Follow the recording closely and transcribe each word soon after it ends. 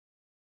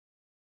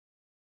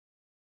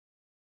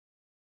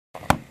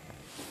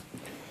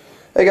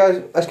Hey guys,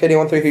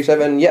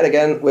 SKD1337 yet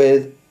again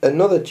with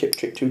another chip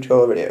trick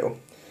tutorial video.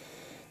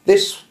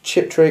 This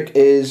chip trick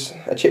is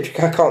a chip trick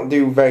I can't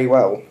do very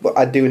well, but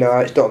I do know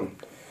how it's done.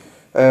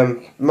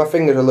 My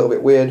fingers are a little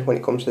bit weird when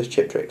it comes to this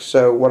chip trick,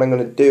 so what I'm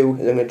going to do is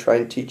I'm going to try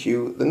and teach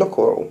you the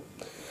knuckle roll.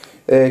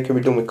 It can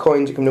be done with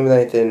coins, it can be done with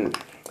anything.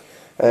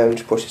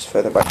 Just push this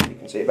further back so you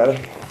can see it better.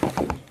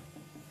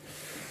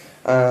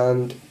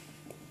 And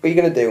what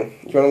you're going to do,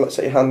 you want to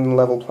set your hand on a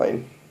level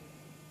plane.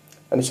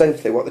 And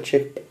essentially what the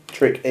chip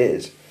trick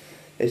is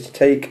to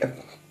take a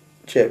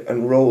chip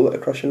and roll it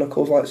across your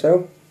knuckles like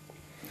so.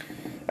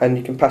 And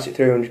you can pass it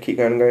through and just keep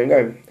going and going and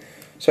going.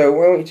 So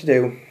what I want you to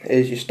do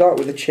is you start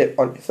with the chip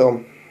on your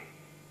thumb.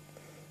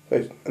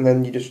 And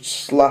then you just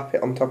slap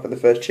it on top of the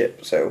first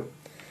chip. So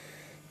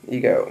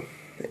you go,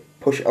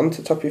 push it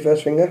onto the top of your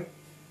first finger.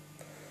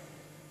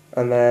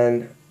 And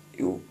then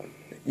you,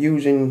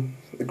 using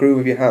the groove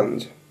of your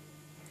hands,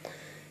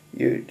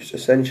 you just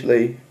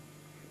essentially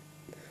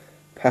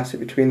pass it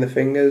between the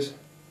fingers,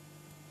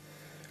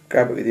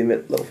 grab it with your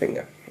little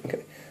finger.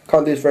 Okay.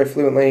 Can't do this very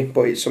fluently,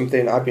 but it's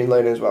something I've been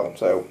learning as well.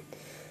 So,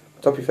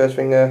 top of your first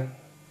finger,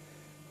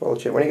 roll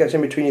the chip. When it gets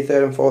in between your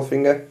third and fourth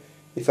finger,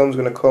 your thumb's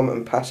going to come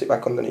and pass it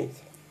back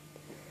underneath.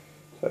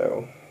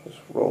 So, just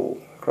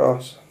roll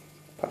across,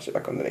 pass it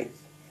back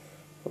underneath.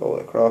 Roll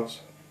it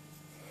across,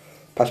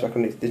 pass it back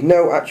underneath. There's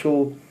no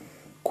actual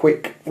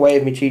quick way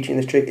of me teaching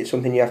this trick. It's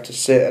something you have to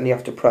sit and you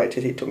have to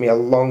practice. It took me a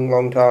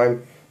long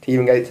time to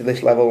even get it to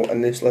this level,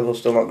 and this level's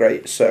still not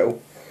great.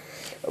 So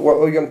what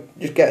we're going to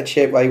just get a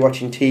chip while you're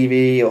watching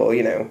TV or,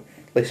 you know,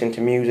 listening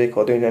to music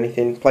or doing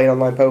anything, playing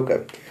online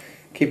poker.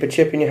 Keep a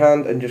chip in your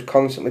hand and just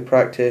constantly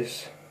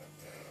practice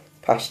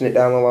passing it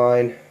down the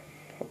line,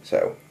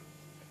 so.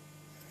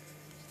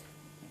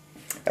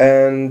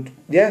 And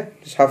yeah,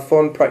 just have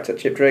fun, practice that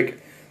chip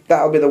trick.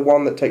 That'll be the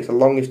one that takes the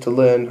longest to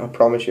learn, I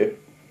promise you.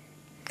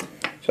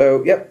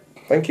 So yep,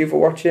 thank you for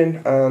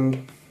watching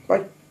and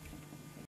bye.